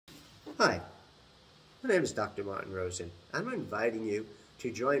Hi, my name is Dr. Martin Rosen. I'm inviting you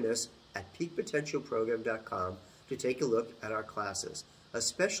to join us at peakpotentialprogram.com to take a look at our classes,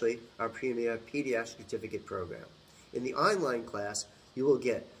 especially our Premier Pediatric Certificate program. In the online class, you will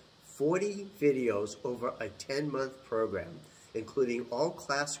get 40 videos over a 10-month program, including all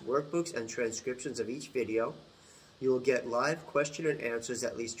class workbooks and transcriptions of each video. You will get live question and answers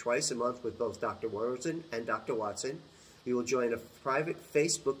at least twice a month with both Dr. Rosen and Dr. Watson. You will join a private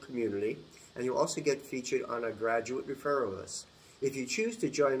Facebook community, and you'll also get featured on our graduate referral list. If you choose to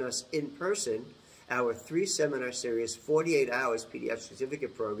join us in person, our 3-seminar series, 48 Hours Pediatric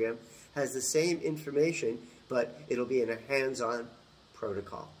Certificate program, has the same information, but it'll be in a hands-on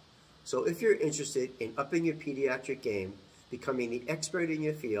protocol. So if you're interested in upping your pediatric game, becoming the expert in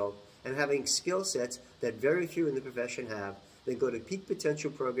your field, and having skill sets that very few in the profession have, then go to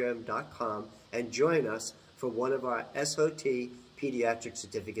peakpotentialprogram.com and join us for one of our SOT Pediatric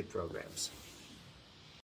Certificate programs.